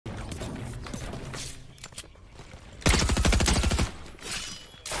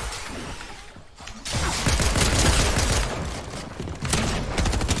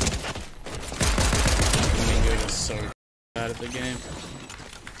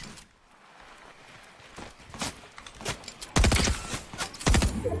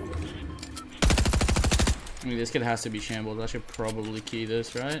mean, this kid has to be shambles. I should probably key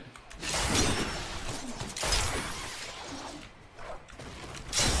this, right?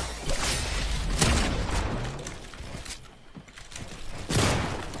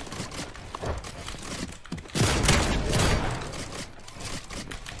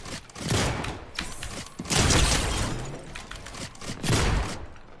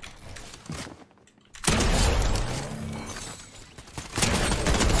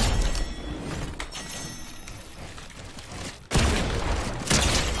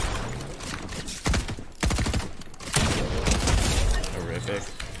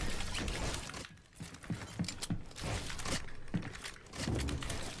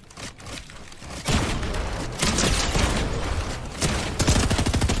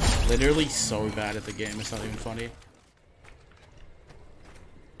 Literally so bad at the game, it's not even funny.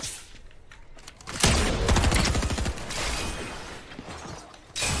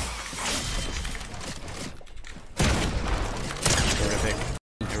 Horrific.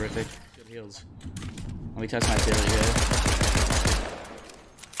 Horrific. Good heals. Let me test my theory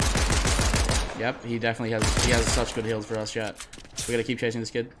here. Yep, he definitely has such good heals for us, chat. We gotta keep chasing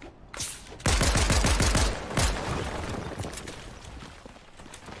this kid.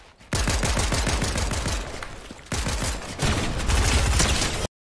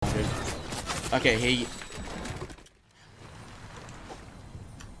 Okay, he... He's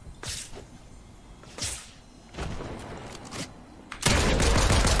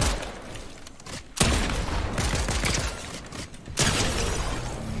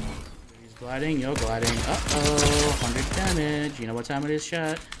gliding, you're gliding. Uh-oh, 100 damage. You know what time it is,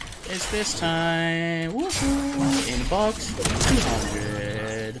 chat? It's this time. Woohoo! Inbox,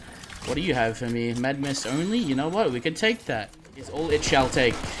 200. What do you have for me? Med mist only? You know what? We could take that. It's all it shall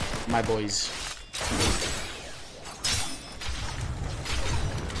take, my boys.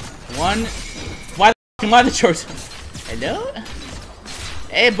 One. Why the am I the chosen? Hello?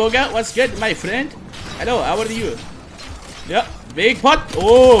 Hey, Boga, what's good, my friend? Hello, how are you? Yeah, big pot.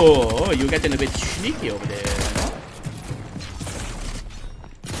 Oh, you're getting a bit sneaky over there. No?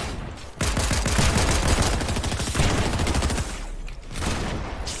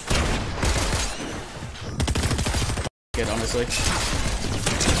 Good, honestly.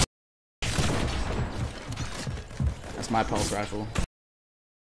 That's my pulse rifle.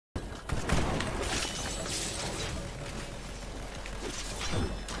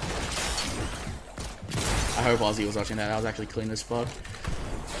 I hope Ozzy was watching that. That was actually clean as fuck.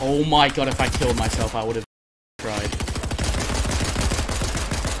 Oh my god, if I killed myself, I would have cried.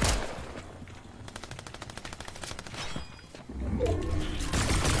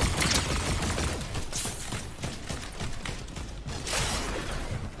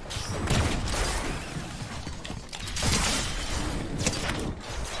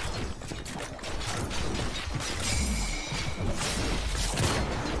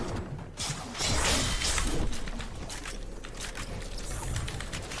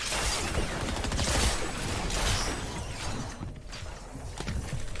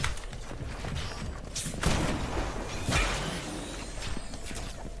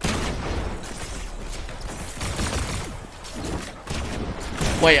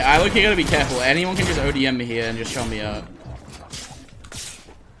 Wait, I look, you gotta be careful. Anyone can just ODM me here and just show me out.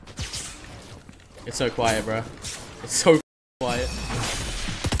 It's so quiet, bro. It's so quiet.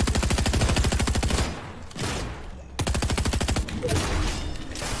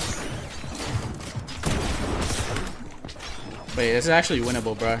 Wait, this is actually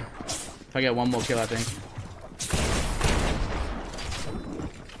winnable, bro. If I get one more kill, I think.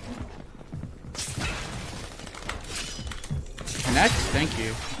 Connect? Thank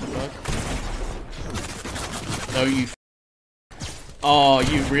you. Fuck. Oh, you. Oh,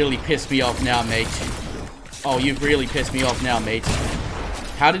 you really pissed me off now, mate. Oh, you've really pissed me off now, mate.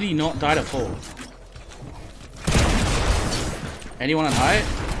 How did he not die to fall? Anyone on height?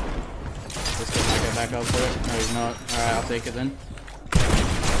 This kid might go back up for it. No, he's not. Alright, I'll take it then.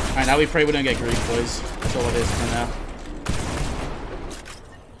 Alright, now we pray we don't get grief, boys. That's all it is for now.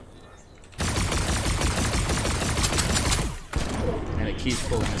 And it keeps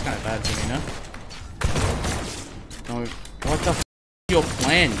pulling. It's kind of bad for me, no? No. What the f is your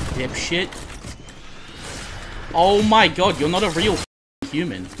plan, dipshit? Oh my god, you're not a real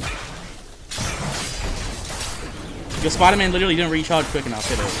human. Your Spider-Man literally didn't recharge quick enough,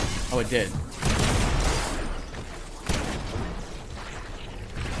 did it? Oh, it did.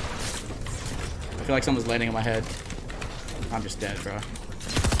 I feel like someone's landing on my head. I'm just dead, bro.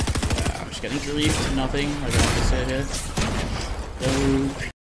 I'm just getting griefed. Nothing. Like I just said here. Oh,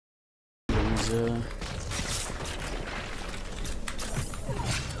 loser.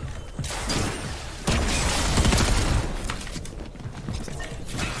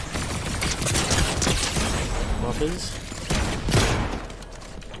 snipers.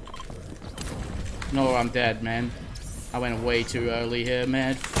 No, I'm dead, man. I went way too early here,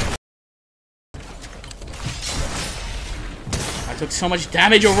 man. I took so much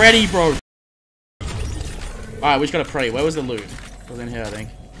damage already, bro. Alright, we just gotta pray. Where was the loot? It was in here, I think.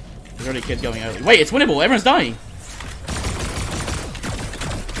 There's already kids going early. Wait, it's winnable. Everyone's dying.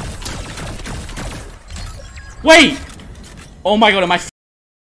 Wait! Oh my god, am I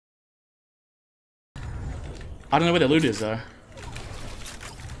I don't know where the loot is, though.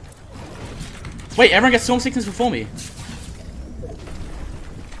 Wait, everyone gets storm sickness before me.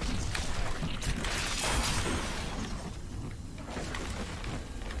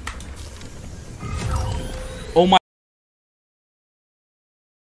 Oh my...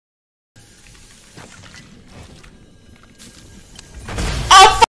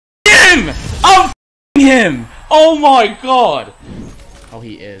 I'm f***ing him! I'm f***ing him! Oh my god! Oh,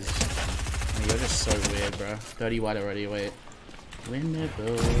 he is. Man, you're just so weird, bro. 30 white already, wait.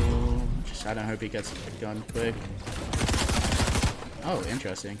 Winnable. Just, I don't hope he gets the gun quick. Oh,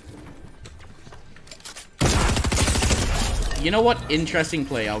 interesting. You know what? Interesting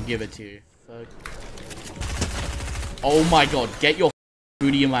play, I'll give it to you. Fuck. Oh my god, get your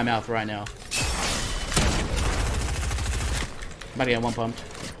booty in my mouth right now. I'm about to get one pumped.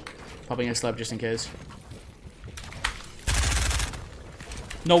 Popping a slap just in case.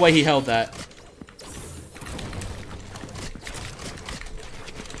 No way he held that.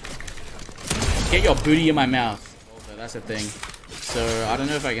 Get your booty in my mouth. Also, that's the thing. So, I don't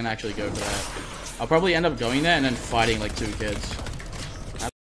know if I can actually go for that. I'll probably end up going there and then fighting like 2 kids.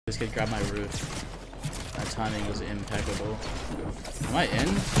 This kid grabbed my roof. That timing was impeccable. Am I in?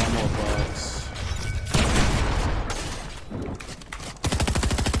 One more box.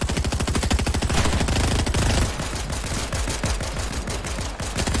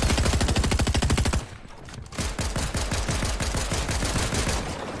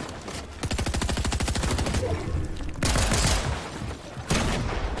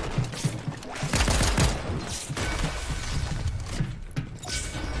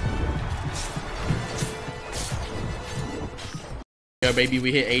 Yo, baby,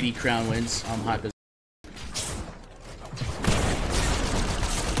 we hit 80 crown wins. I'm hyped as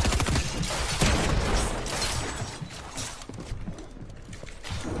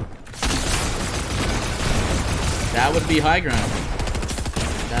that would be high ground.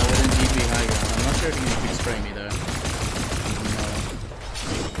 That would indeed be high ground. I'm not sure if you can keep spraying me though.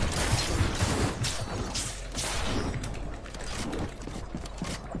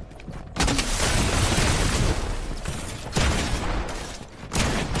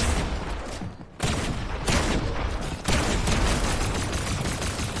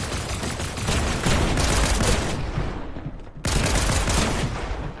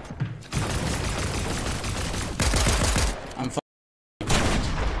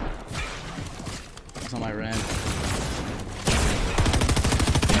 That's on my rant.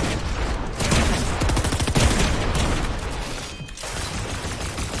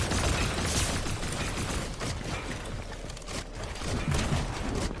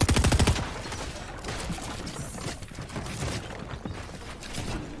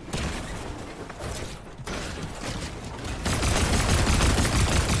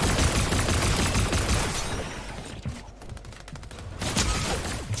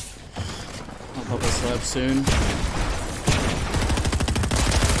 I'll pop a slab soon.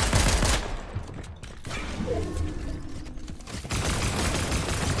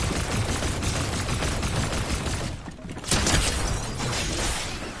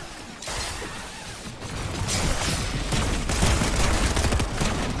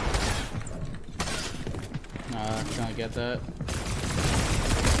 Can't get that.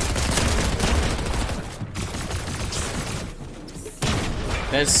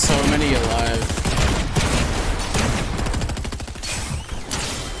 There's so many alive.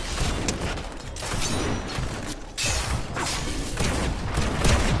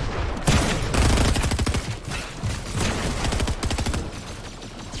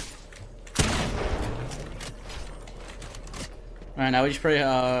 Alright, now we just pray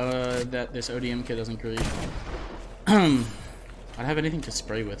that this ODM kid doesn't grieve. I don't have anything to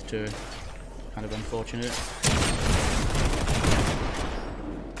spray with too. Kind of unfortunate.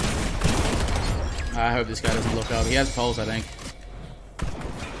 I hope this guy doesn't look up. He has pulse, I think.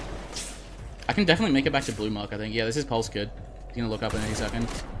 I can definitely make it back to blue mark, I think. Yeah, this is pulse good. He's gonna look up in any second.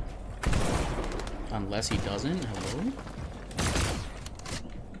 Unless he doesn't. Hello?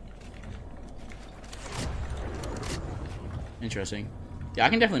 Interesting. Yeah, I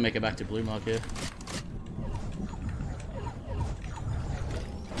can definitely make it back to blue mark here.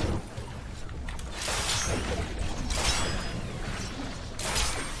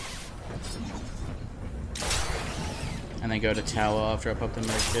 And then go to tower after I pop the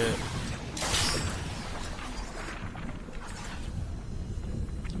med kit.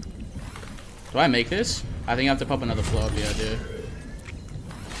 Do I make this? I think I have to pop another floor up. Yeah, I do.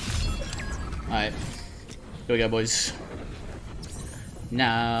 Alright. Here we go, boys.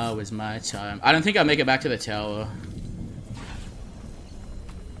 Now is my time. I don't think I'll make it back to the tower.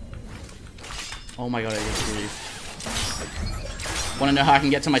 Oh my god, I just breathed. Wanna know how I can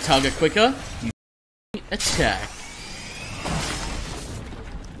get to my target quicker? You attack.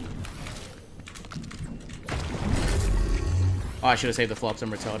 Oh, I should have saved the flops.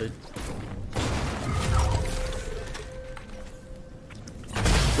 I'm retarded.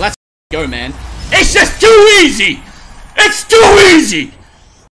 Let's go, man. It's just too easy! It's too easy!